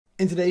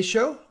In today's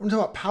show, we're going to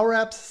talk about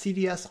PowerApps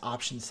CDS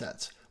option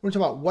sets. We're going to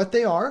talk about what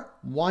they are,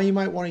 why you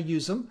might want to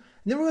use them,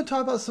 and then we're going to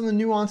talk about some of the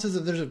nuances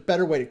if there's a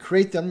better way to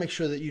create them, make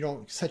sure that you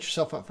don't set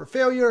yourself up for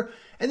failure,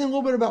 and then a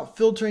little bit about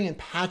filtering and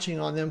patching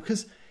on them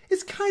because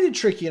it's kind of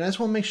tricky, and I just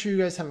want to make sure you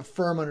guys have a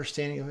firm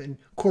understanding of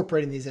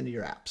incorporating these into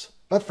your apps.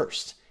 But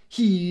first,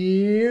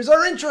 here's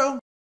our intro.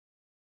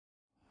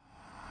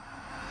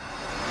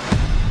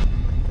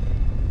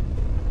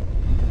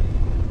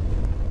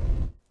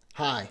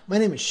 Hi, my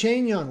name is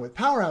Shane Young with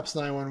PowerApps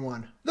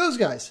 911, those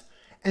guys.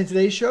 And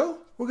today's show,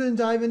 we're going to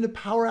dive into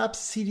PowerApps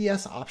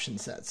CDS option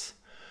sets.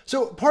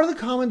 So part of the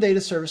common data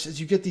service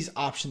is you get these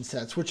option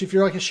sets, which if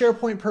you're like a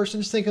SharePoint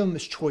person, just think of them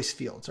as choice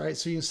fields, right?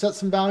 So you can set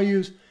some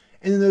values,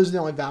 and then those are the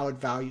only valid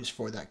values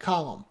for that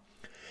column.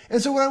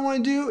 And so what I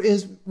want to do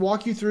is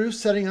walk you through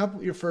setting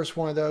up your first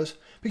one of those,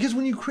 because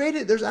when you create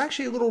it, there's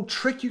actually a little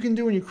trick you can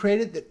do when you create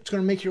it that's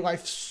going to make your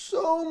life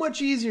so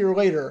much easier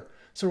later.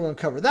 So we're going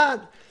to cover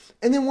that.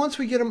 And then once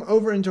we get them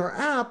over into our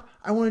app,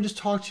 I want to just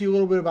talk to you a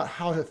little bit about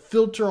how to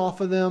filter off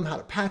of them, how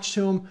to patch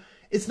to them.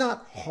 It's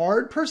not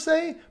hard per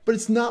se, but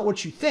it's not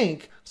what you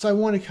think. So I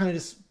want to kind of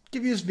just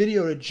give you this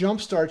video to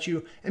jumpstart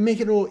you and make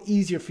it a little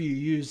easier for you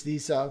to use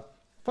these fun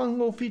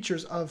little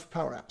features of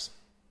PowerApps.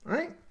 All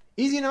right,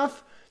 easy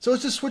enough. So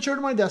let's just switch over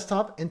to my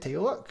desktop and take a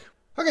look.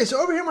 Okay, so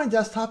over here on my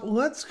desktop,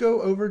 let's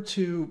go over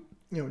to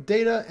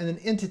data and then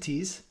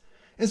entities.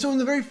 And so in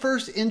the very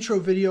first intro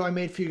video I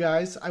made for you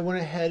guys, I went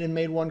ahead and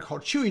made one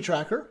called Chewy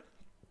Tracker.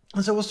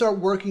 And so we'll start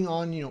working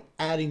on,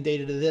 adding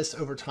data to this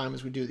over time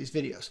as we do these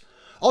videos.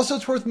 Also,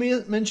 it's worth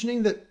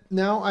mentioning that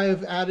now I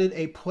have added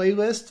a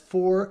playlist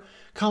for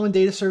Common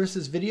Data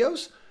Services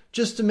videos,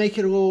 just to make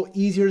it a little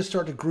easier to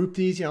start to group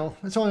these.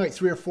 It's only like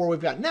 3 or 4 we've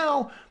got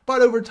now,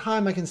 but over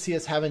time I can see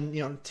us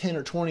having, 10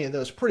 or 20 of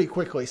those pretty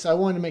quickly. So I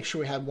wanted to make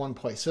sure we had one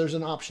place. So there's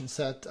an option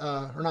set,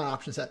 or not an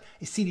option set,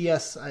 a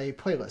CDS, a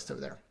playlist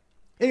over there.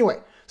 Anyway,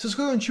 so let's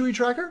go on Chewy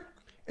Tracker.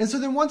 And so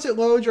then once it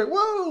loads, you're like,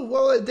 whoa,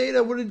 well, that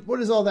data,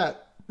 what is all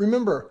that?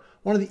 Remember,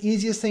 one of the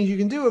easiest things you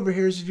can do over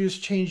here is if you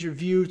just change your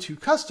view to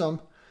custom,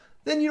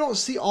 then you don't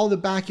see all the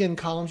back-end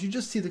columns. You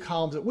just see the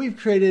columns that we've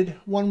created.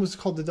 One was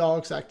called the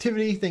dog's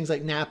activity, things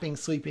like napping,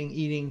 sleeping,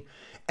 eating,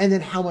 and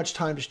then how much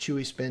time does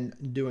Chewy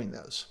spend doing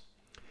those.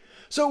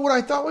 So what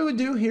I thought we would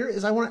do here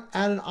is I want to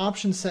add an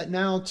option set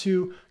now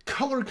to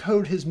color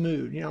code his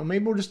mood.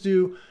 Maybe we'll just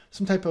do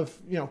some type of,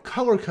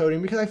 color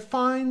coding because I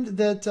find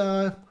that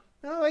I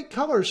like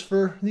colors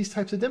for these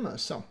types of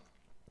demos. So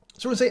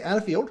we're going to say add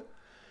a field.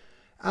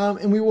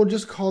 And we will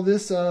just call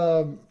this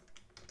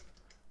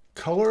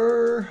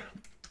color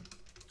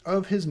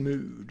of his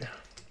mood.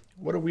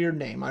 What a weird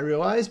name, I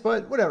realize,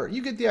 but whatever,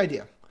 you get the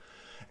idea.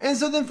 And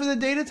so then for the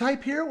data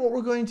type here, what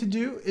we're going to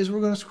do is we're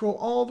going to scroll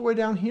all the way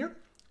down here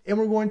and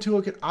we're going to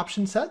look at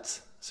option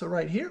sets. So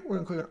right here, we're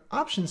going to click on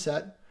option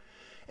set.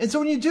 And so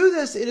when you do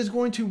this, it is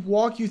going to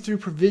walk you through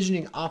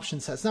provisioning option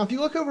sets. Now, if you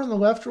look over on the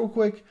left real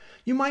quick,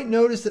 you might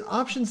notice that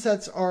option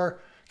sets are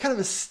kind of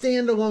a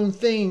standalone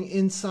thing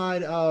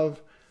inside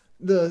of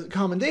the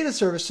Common Data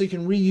Service, so you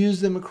can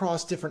reuse them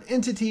across different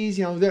entities.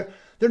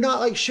 They're not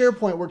like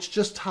SharePoint where it's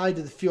just tied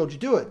to the field you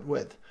do it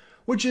with,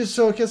 which is,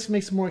 so I guess it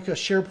makes it more like a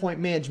SharePoint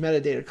managed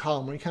metadata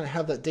column where you kind of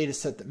have that data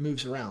set that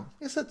moves around.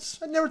 I guess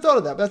I never thought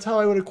of that, but that's how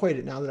I would equate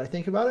it now that I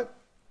think about it.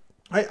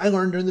 I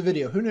learned during the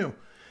video, who knew?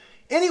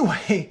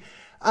 Anyway,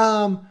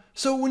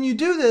 so when you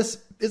do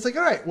this, it's like,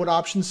 all right, what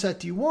option set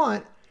do you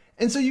want?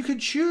 And so you could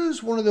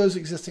choose one of those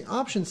existing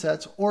option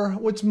sets, or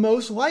what's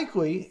most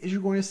likely is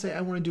you're going to say,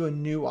 I want to do a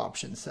new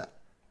option set.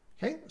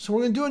 Okay, so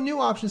we're going to do a new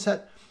option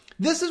set.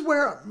 This is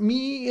where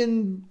me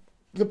and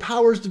the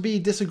powers to be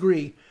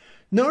disagree.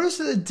 Notice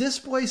that the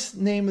display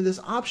name of this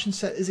option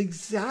set is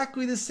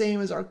exactly the same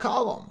as our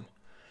column.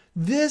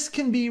 This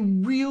can be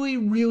really,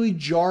 really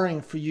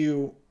jarring for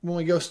you when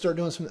we go start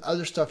doing some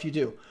other stuff you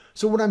do.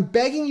 So what I'm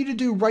begging you to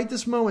do right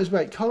this moment is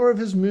write color of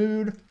his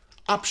mood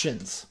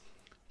options.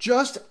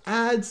 Just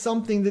add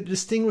something that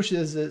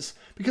distinguishes this,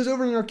 because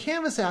over in our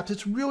Canvas apps,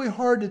 it's really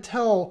hard to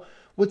tell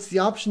what's the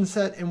option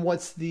set and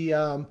what's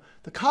the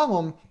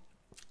column,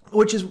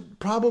 which is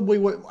probably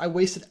what I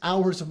wasted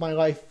hours of my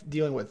life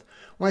dealing with.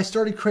 When I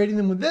started creating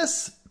them with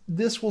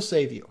this will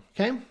save you,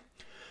 okay?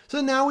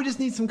 So now we just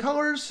need some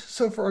colors.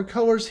 So for our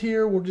colors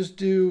here, we'll just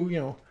do,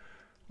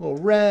 a little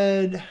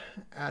red,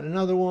 add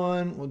another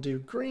one. We'll do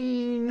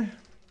green,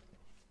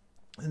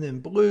 and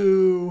then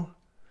blue.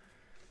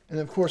 And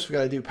of course, we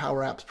got to do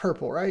PowerApps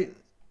purple, right?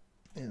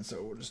 And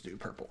so we'll just do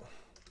purple.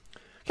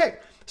 Okay,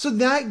 so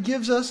that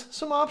gives us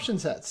some option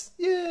sets.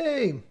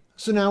 Yay!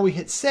 So now we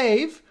hit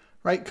save,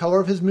 right? Color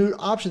of his mood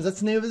options. That's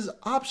the name of his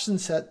option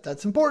set.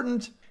 That's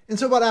important. And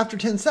so about after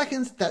 10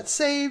 seconds, that's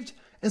saved.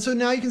 And so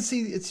now you can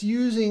see it's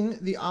using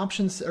the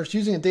options, or it's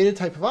using a data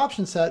type of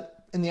option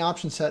set, and the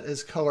option set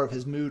is color of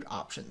his mood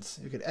options.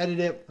 You could edit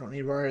it. Don't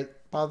need to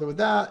bother with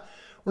that.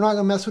 We're not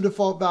going to mess with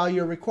default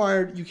value or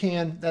required. You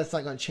can. That's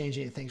not going to change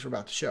any things we're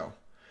about to show.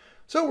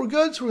 So we're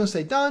good. So we're going to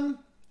say done.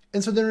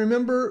 And so then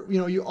remember,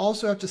 you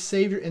also have to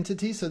save your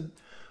entity. So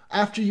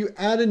after you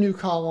add a new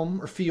column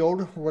or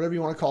field or whatever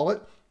you want to call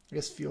it, I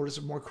guess field is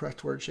a more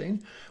correct word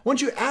chain.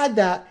 Once you add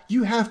that,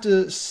 you have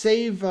to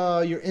save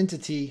your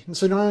entity. And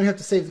so not only have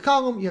to save the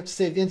column, you have to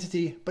save the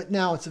entity, but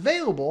now it's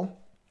available.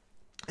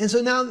 And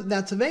so now that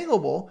that's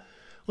available,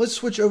 let's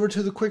switch over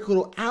to the quick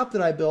little app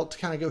that I built to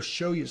kind of go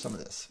show you some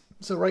of this.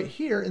 So right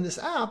here in this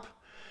app,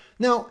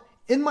 now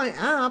in my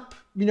app,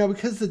 you know,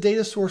 because the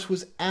data source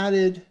was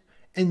added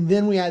and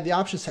then we add the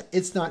option set,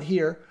 it's not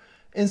here.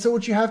 And so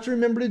what you have to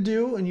remember to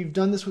do, and you've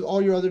done this with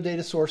all your other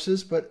data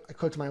sources, but I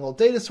clicked my little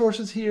data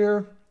sources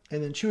here,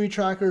 and then Chewy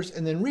trackers,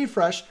 and then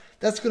refresh.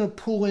 That's going to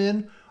pull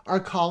in our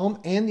column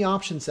and the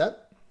option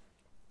set.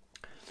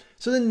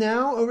 So then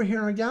now over here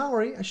in our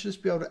gallery, I should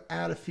just be able to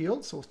add a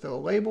field. So we'll throw a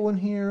label in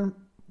here.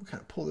 We'll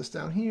kind of pull this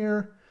down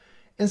here.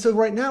 And so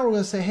right now we're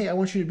going to say, hey, I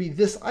want you to be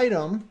this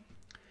item.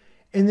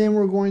 And then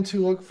we're going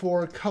to look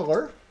for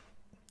color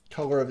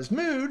of his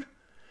mood.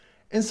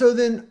 And so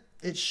then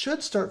it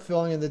should start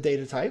filling in the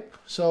data type.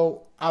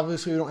 So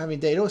obviously we don't have any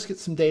data. Let's get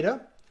some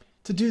data.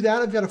 To do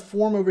that, I've got a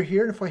form over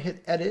here, and if I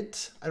hit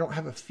edit, I don't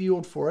have a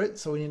field for it,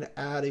 so we need to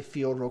add a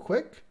field real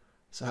quick.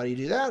 So how do you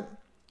do that?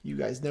 You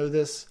guys know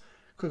this.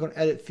 Click on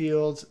edit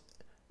fields,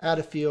 add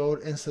a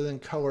field, and so then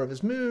color of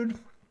his mood,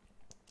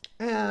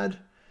 add.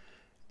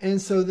 And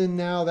so then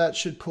now that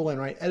should pull in,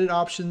 right? Edit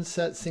options,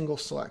 set single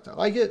select. I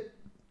like it.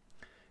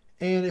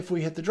 And if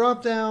we hit the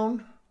drop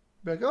down,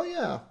 be like, oh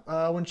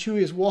yeah, when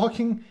Chewy is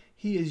walking,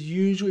 he is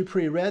usually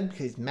pretty red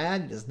because he's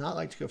mad. He does not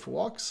like to go for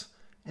walks.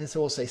 And so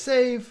we'll say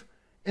save.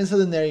 And so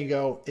then there you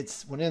go.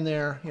 It's went in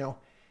there, you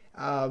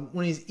know,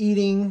 when he's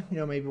eating, you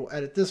know, maybe we'll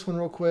edit this one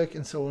real quick.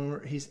 And so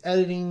when he's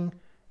editing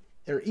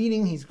or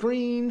eating, he's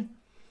green.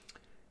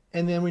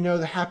 And then we know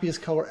the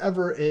happiest color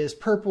ever is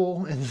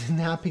purple, and then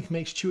happy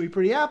makes Chewy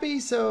pretty happy.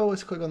 So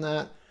let's click on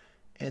that.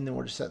 And then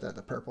we'll just set that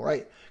to purple,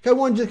 right? Okay, I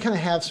wanted to kind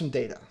of have some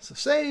data. So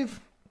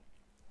save.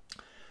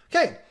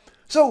 Okay,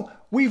 so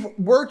we've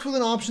worked with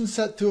an option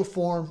set through a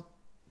form,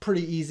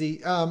 pretty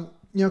easy. You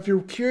know, if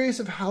you're curious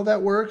of how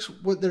that works,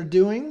 what they're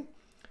doing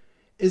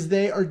is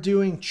they are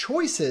doing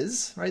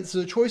choices, right? So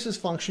the choices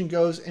function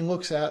goes and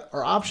looks at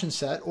our option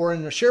set, or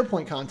in a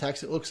SharePoint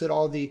context, it looks at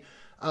all the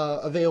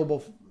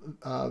available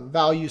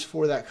values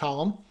for that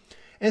column.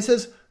 And it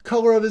says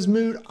color of his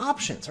mood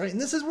options, right? And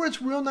this is where it's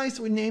real nice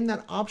that we name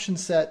that option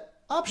set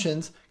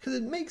options, because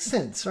it makes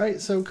sense, right?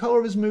 So color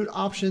of his mood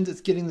options, it's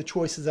getting the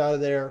choices out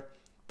of there.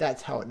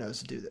 That's how it knows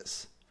to do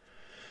this.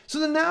 So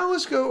then now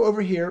let's go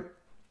over here.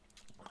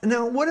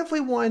 Now, what if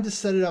we wanted to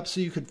set it up so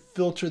you could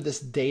filter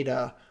this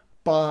data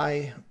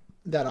by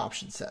that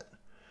option set?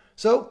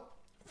 So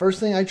first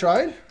thing I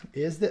tried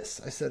is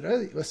this. I said,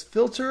 hey, let's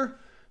filter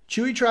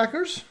Chewy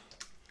trackers.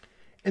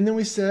 And then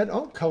we said,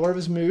 oh, color of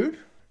his mood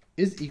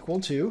is equal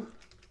to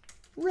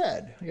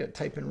red. I got to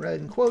type in red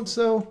in quotes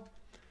though.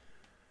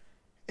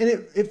 And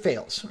it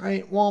fails,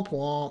 right? Womp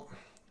womp.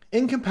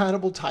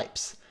 Incompatible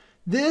types.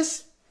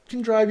 This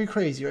can drive you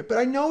crazy, right? But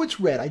I know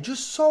it's red. I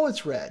just saw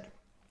it's red.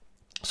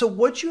 So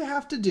what you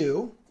have to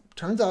do,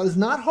 turns out is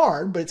not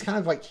hard, but it's kind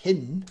of like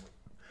hidden.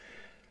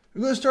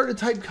 We're going to start to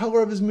type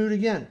color of his mood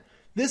again.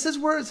 This is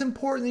where it's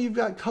important that you've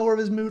got color of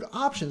his mood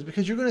options,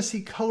 because you're going to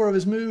see color of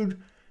his mood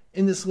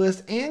in this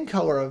list and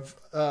color of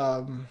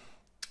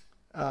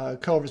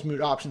his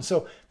mood options.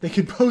 So they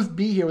could both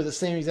be here with the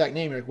same exact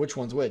name. Like, which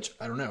one's which?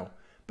 I don't know.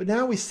 But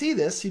now we see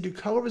this. You do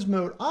color of his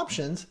mode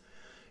options.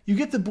 You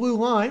get the blue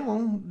line, well,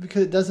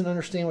 because it doesn't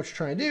understand what you're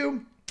trying to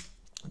do.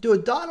 Do a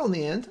dot on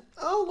the end.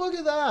 Oh, look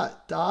at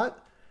that.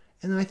 Dot.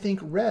 And then I think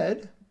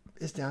red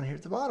is down here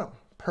at the bottom.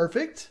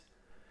 Perfect.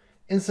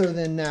 And so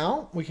then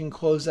now we can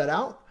close that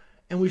out,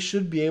 and we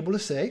should be able to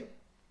say,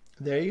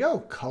 there you go,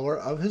 color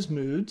of his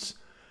moods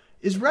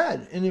is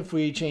red. And if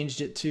we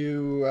changed it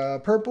to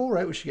purple,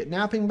 right, we should get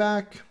napping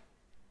back.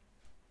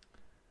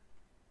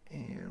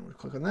 And we'll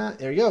click on that.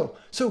 There you go.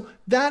 So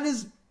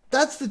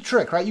that's the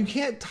trick, right? You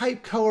can't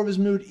type color of his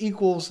mood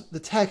equals the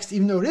text,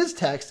 even though it is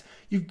text.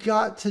 You've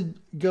got to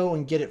go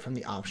and get it from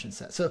the option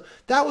set. So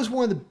that was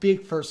one of the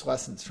big first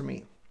lessons for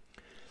me.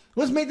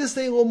 Let's make this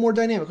thing a little more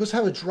dynamic. Let's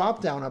have a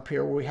drop down up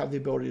here where we have the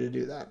ability to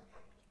do that.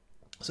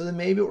 So then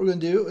maybe what we're going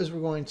to do is we're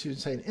going to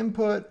say an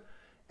input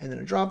and then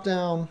a drop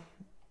down.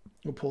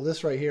 We'll pull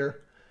this right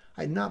here.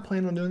 I had not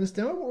planned on doing this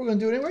demo, but we're going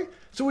to do it anyway.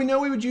 So we know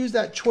we would use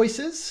that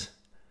choices.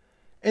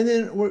 And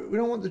then we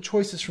don't want the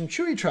choices from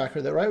Chewy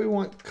Tracker though, right? We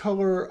want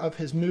color of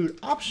his mood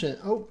option.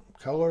 Oh,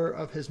 color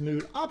of his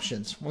mood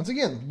options. Once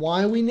again,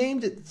 why we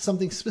named it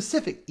something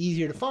specific,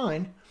 easier to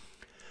find.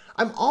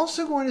 I'm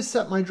also going to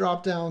set my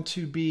drop down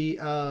to be,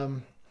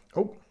 allow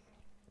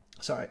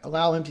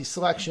empty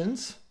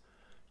selections.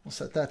 We'll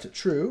set that to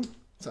true.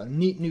 It's a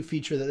neat new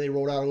feature that they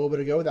rolled out a little bit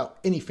ago without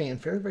any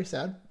fanfare. Very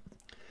sad.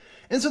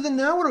 And so then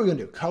now what are we going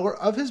to do? Color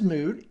of his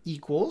mood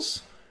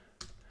equals,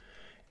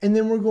 and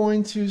then we're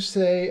going to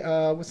say,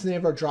 what's the name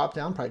of our drop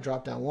down? Probably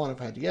drop down 1 if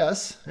I had to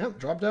guess. Yep,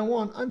 drop down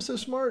 1. I'm so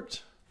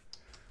smart.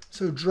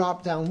 So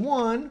drop down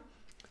 1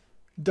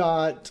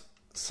 dot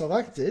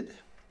selected.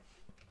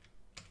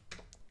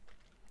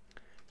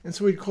 And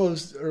so we'd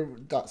close, or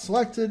dot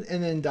selected,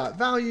 and then dot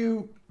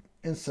value.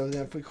 And so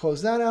then if we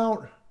close that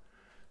out,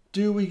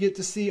 do we get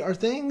to see our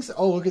things?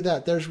 Oh, look at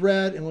that. There's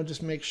red, and we'll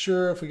just make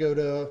sure if we go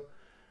to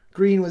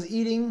green was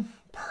eating,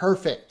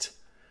 perfect.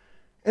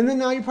 And then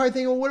now you're probably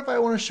thinking, well, what if I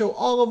want to show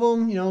all of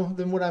them? You know,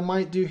 then what I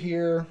might do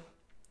here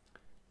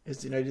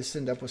is, you know, just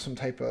end up with some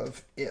type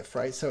of if,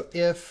 right? So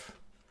if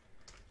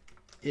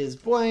is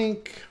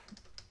blank.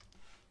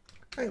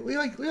 Right, we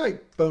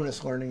like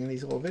bonus learning in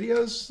these little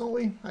videos, don't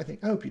we? I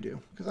hope you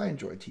do, because I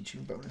enjoy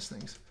teaching bonus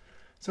things.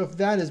 So if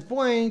that is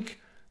blank,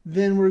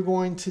 then we're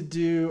going to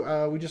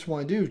do, we just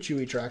want to do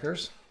Chewy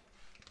trackers.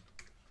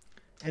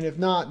 And if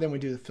not, then we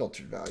do the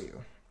filtered value.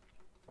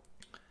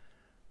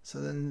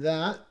 So then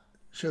that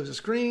shows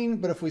us green,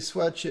 but if we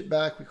switch it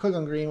back, we click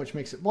on green, which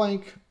makes it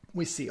blank,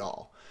 we see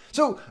all.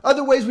 So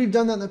other ways we've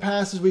done that in the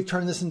past is we've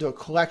turned this into a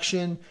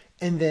collection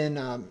and then,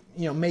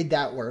 you know, made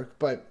that work.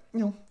 But, you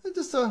know, it's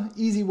just an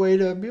easy way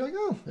to be like,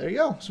 oh, there you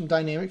go, some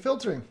dynamic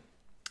filtering.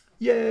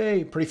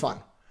 Yay, pretty fun.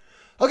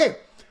 Okay,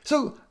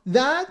 so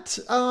that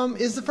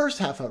is the first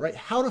half of it, right?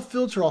 How to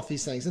filter off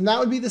these things. And that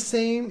would be the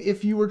same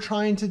if you were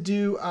trying to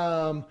do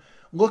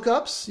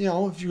lookups. You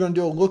know, if you're going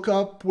to do a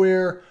lookup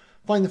where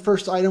find the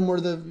first item where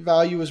the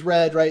value is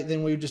red, right?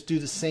 Then we would just do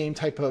the same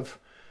type of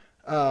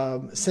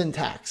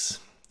syntax.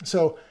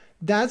 So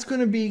that's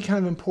going to be kind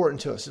of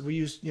important to us. We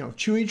use, you know,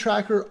 Chewy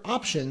tracker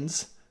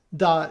options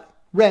dot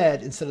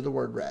red instead of the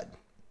word red.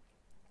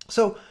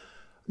 So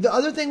the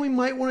other thing we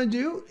might want to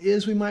do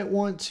is we might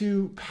want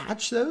to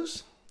patch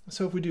those.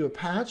 So if we do a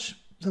patch,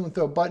 someone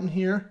throw a button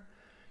here.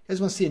 You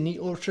guys want to see a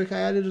neat little trick I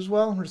added as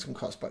well? We're just going to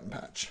call this button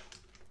patch.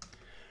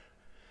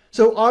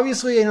 So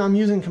obviously, you know, I'm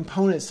using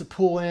components to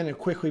pull in and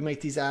quickly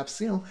make these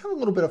apps, you know, have a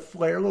little bit of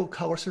flair, a little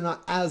color, so they're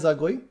not as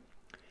ugly.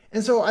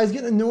 And so I was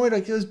getting annoyed,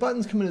 like those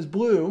buttons come in as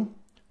blue.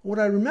 What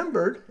I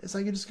remembered is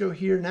I could just go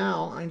here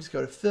now, I can just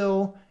go to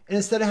fill, and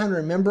instead of having to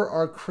remember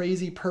our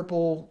crazy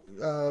purple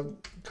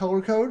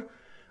color code,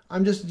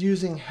 I'm just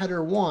using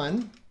header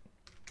 1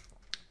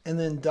 and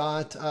then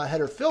dot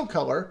header fill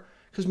color,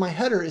 because my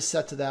header is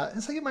set to that,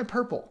 and so I get my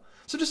purple.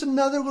 So just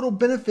another little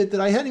benefit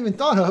that I hadn't even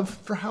thought of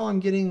for how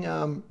I'm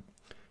getting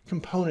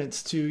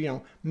components to, you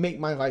know, make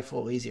my life a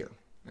little easier.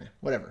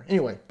 Whatever.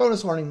 Anyway,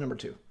 bonus learning number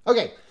 2.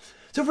 Okay,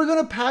 so if we're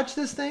going to patch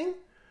this thing,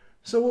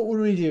 so what would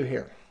we do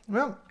here?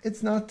 Well,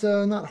 it's not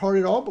hard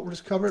at all, but we'll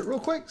just cover it real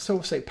quick. So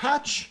we'll say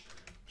patch,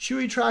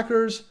 Chewy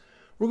trackers.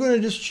 We're going to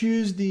just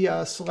choose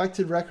the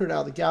selected record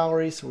out of the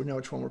gallery so we know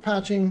which one we're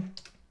patching.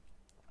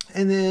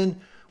 And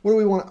then what do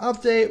we want to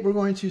update? We're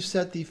going to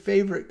set the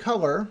favorite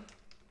color.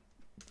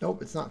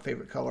 Nope, it's not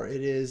favorite color.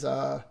 It is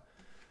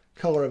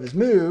color of his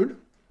mood.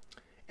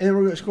 And then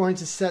we're just going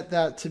to set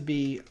that to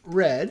be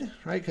red,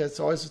 right? Because it's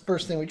always the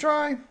first thing we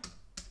try.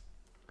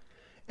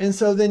 And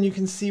so then you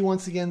can see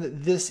once again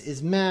that this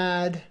is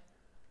mad.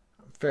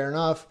 Fair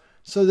enough.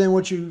 So then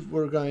what you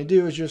were going to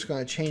do is you're just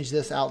going to change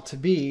this out to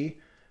be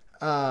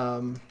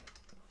color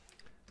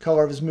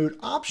of his mood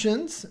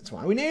options. That's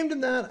why we named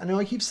him that. I know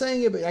I keep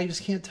saying it, but I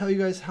just can't tell you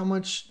guys how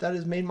much that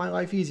has made my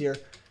life easier.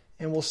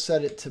 And we'll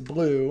set it to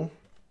blue.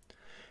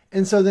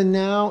 And so then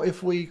now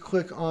if we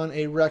click on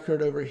a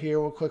record over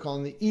here, we'll click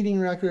on the eating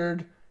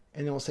record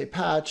and then we'll say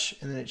patch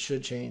and then it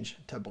should change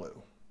to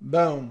blue.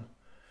 Boom.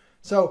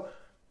 So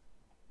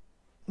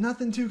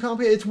nothing too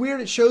complicated. It's weird.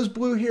 It shows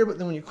blue here, but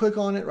then when you click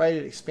on it, right,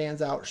 it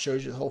expands out,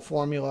 shows you the whole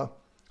formula.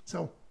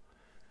 So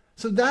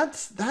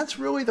that's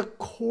really the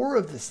core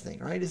of this thing,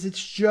 right? Is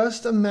it's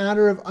just a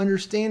matter of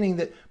understanding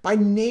that by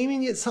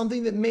naming it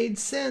something that made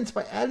sense,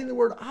 by adding the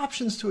word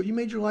options to it, you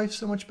made your life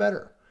so much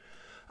better.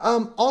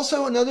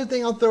 Also, another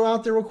thing I'll throw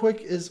out there real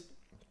quick is,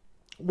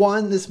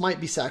 one, this might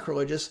be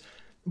sacrilegious,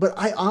 but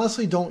I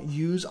honestly don't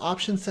use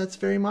option sets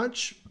very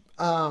much.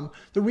 The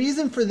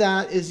reason for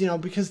that is, you know,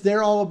 because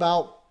they're all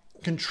about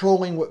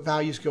controlling what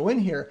values go in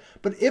here.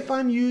 But if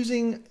I'm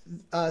using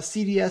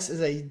CDS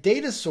as a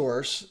data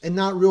source and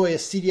not really a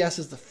CDS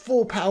as the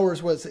full power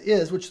is what it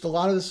is, which a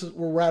lot of this is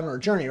where we're at on our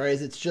journey, right?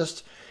 Is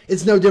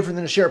it's no different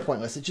than a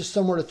SharePoint list. It's just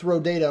somewhere to throw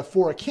data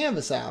for a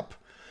Canvas app.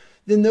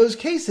 In those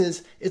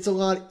cases, it's a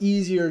lot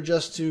easier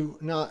just to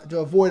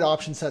avoid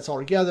option sets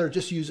altogether.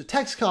 Just use a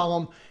text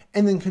column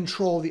and then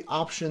control the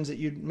options that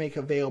you'd make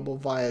available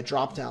via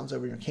drop-downs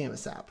over your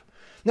Canvas app.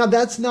 Now,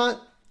 that's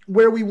not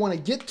where we want to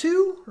get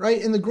to,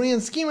 right? In the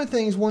grand scheme of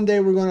things, one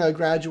day we're going to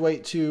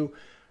graduate to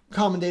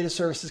common data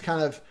services,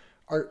 kind of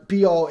our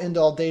be-all,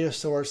 end-all data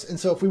source. And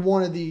so if we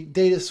wanted the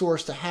data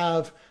source to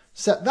have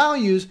set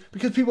values,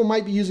 because people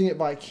might be using it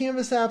via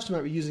Canvas apps, they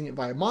might be using it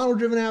via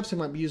model-driven apps, they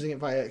might be using it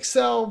via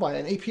Excel, via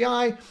an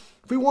API.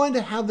 If we wanted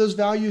to have those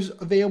values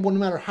available no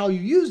matter how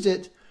you used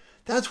it,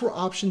 that's where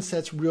option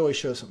sets really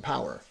show some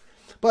power.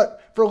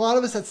 But for a lot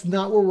of us, that's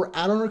not where we're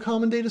at on our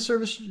common data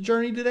service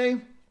journey today.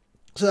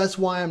 So that's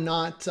why I'm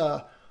not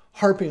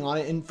harping on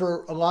it. And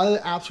for a lot of the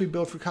apps we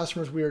build for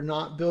customers, we are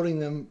not building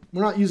them.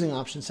 We're not using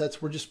option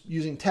sets. We're just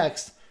using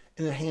text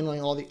and then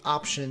handling all the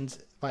options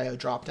via a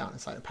drop-down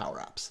inside of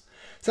PowerApps.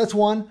 So that's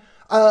one.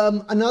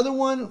 Another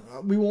one,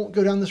 we won't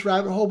go down this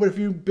rabbit hole, but if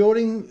you're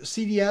building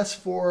CDS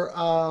for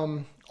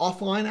offline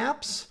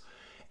apps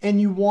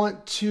and you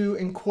want to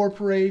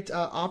incorporate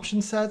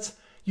option sets,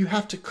 you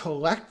have to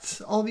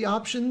collect all the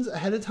options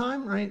ahead of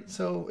time, right?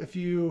 So if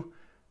you,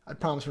 I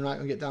promise we're not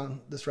going to get down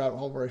this rabbit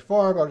hole very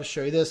far, but I'll just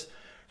show you this.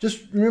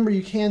 Just remember,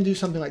 you can do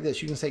something like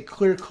this. You can say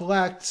clear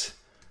collect,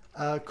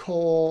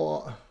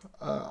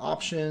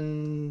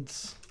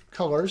 options,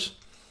 colors,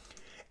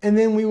 and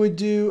then we would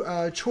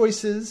do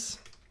choices,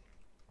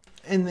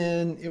 and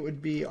then it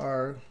would be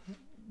our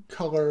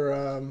color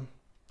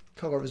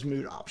of his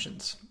mood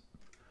options.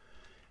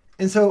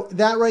 And so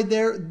that right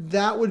there,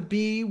 that would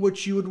be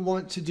what you would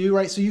want to do,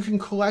 right? So you can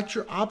collect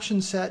your option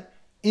set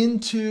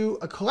into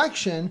a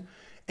collection,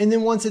 and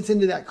then once it's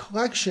into that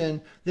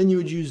collection, then you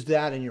would use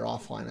that in your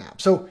offline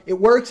app. So it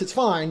works, it's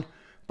fine,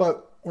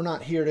 but we're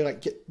not here to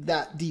like get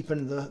that deep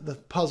into the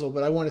puzzle.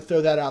 But I want to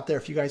throw that out there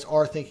if you guys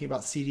are thinking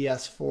about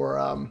CDS for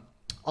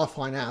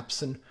offline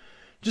apps, and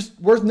just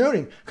worth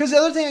noting. Because the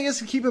other thing I guess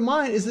to keep in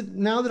mind is that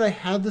now that I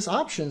have this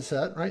option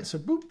set, right? So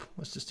boop,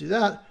 let's just do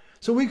that.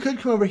 So we could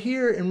come over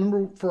here and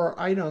remember for our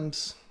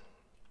items,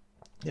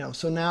 you know,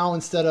 so now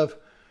instead of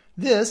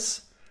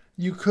this,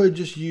 you could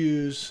just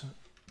use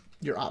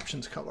your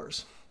options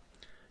colors.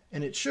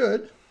 And it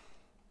should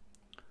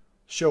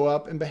show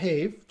up and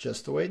behave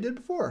just the way it did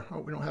before.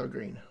 Oh, we don't have a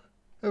green.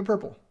 We have a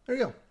purple. There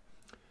you go.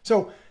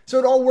 So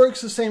it all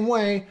works the same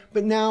way,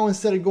 but now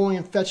instead of going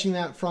and fetching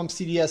that from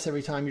CDS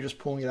every time, you're just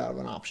pulling it out of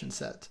an option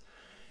set.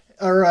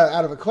 Or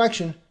out of a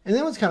collection. And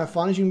then what's kind of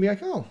fun is you can be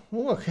like, oh,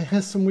 well, look, it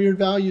has some weird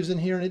values in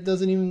here and it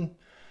doesn't even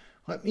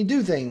let me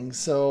do things.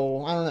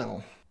 So I don't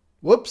know.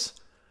 Whoops.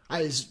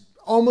 I was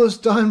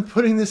almost done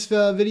putting this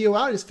video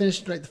out. I just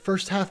finished like the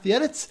first half of the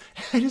edits.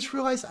 I just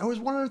realized there was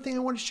one other thing I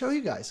wanted to show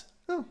you guys.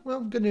 Oh,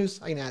 well, good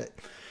news. I can add it.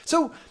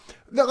 So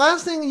the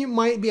last thing you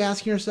might be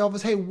asking yourself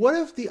is, hey, what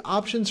if the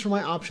options for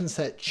my option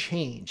set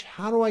change?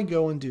 How do I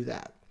go and do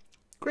that?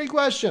 Great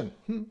question.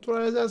 That's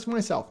what I was asking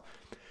myself.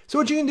 So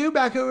what you can do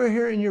back over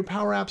here in your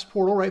PowerApps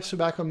portal, right? So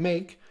back on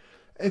Make,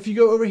 if you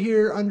go over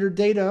here under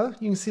Data,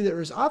 you can see that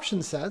there's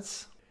option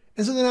sets.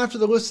 And so then after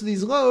the list of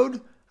these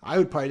load, I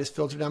would probably just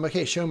filter down,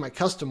 okay, show my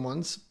custom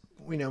ones.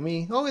 We know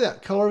me. Oh, look at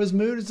that. Color of his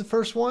mood is the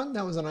first one.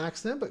 That was an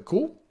accident, but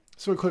cool.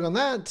 So we click on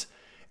that.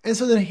 And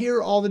so then here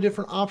are all the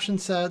different option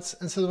sets.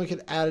 And so then we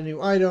could add a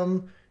new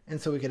item.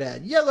 And so we could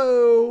add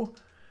yellow.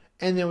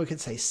 And then we could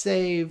say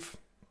save.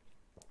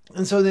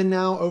 And so then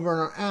now over in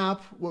our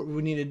app, what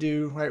we need to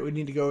do, right, we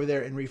need to go over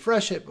there and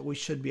refresh it, but we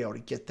should be able to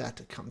get that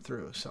to come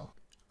through. So,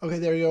 okay,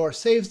 there you go. Our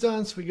save's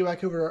done. So we go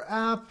back over to our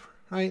app,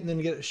 right, and then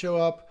get it to show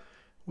up.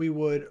 We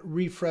would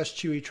refresh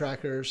Chewy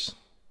trackers.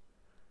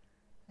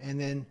 And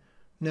then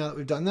now that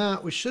we've done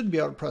that, we should be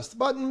able to press the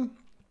button.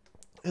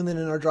 And then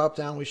in our drop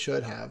down, we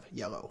should have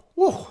yellow.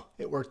 Whoa,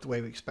 it worked the way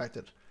we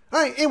expected.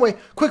 All right, anyway,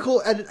 quick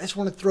little edit. I just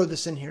want to throw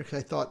this in here because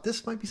I thought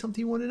this might be something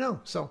you want to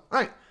know. So, all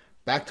right,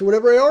 back to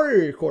whatever I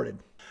already recorded.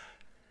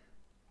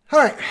 All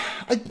right,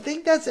 I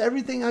think that's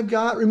everything I've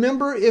got.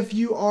 Remember, if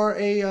you are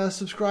a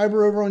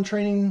subscriber over on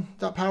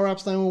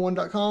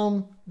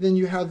training.poweraapps911.com, then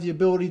you have the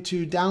ability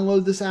to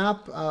download this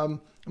app. I'm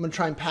going to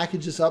try and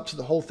package this up so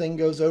the whole thing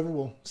goes over.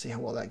 We'll see how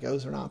well that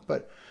goes or not.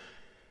 But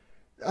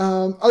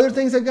other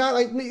things I've got,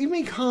 like, leave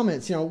me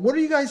comments. You know, what are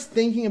you guys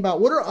thinking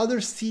about? What are other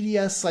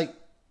CDS, like,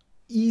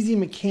 easy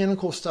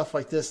mechanical stuff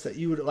like this that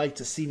you would like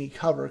to see me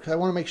cover? Because I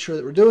want to make sure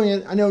that we're doing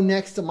it. I know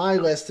next to my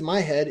list in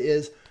my head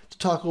is to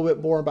talk a little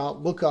bit more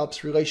about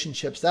lookups,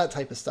 relationships, that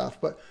type of stuff.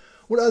 But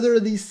what other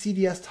of these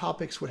CDS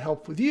topics would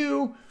help with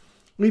you?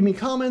 Leave me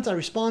comments. I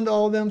respond to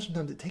all of them.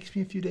 Sometimes it takes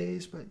me a few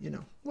days, but you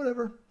know,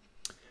 whatever.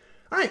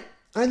 All right.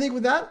 I think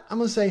with that, I'm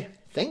going to say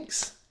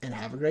thanks and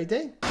have a great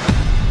day.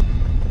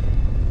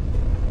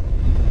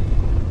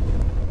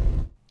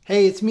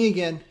 Hey, it's me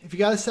again. If you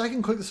got a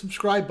second, click the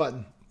subscribe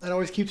button. That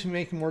always keeps me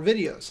making more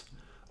videos.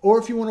 Or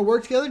if you want to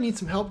work together, need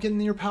some help getting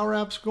your Power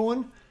Apps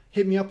going,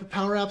 hit me up at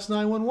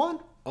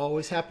PowerApps911.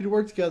 Always happy to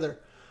work together.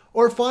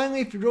 Or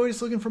finally, if you're really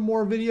just looking for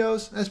more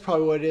videos, that's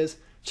probably what it is.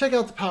 Check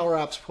out the Power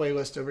Apps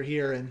playlist over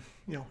here and,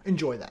 you know,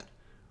 enjoy that.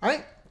 All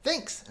right,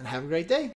 thanks and have a great day.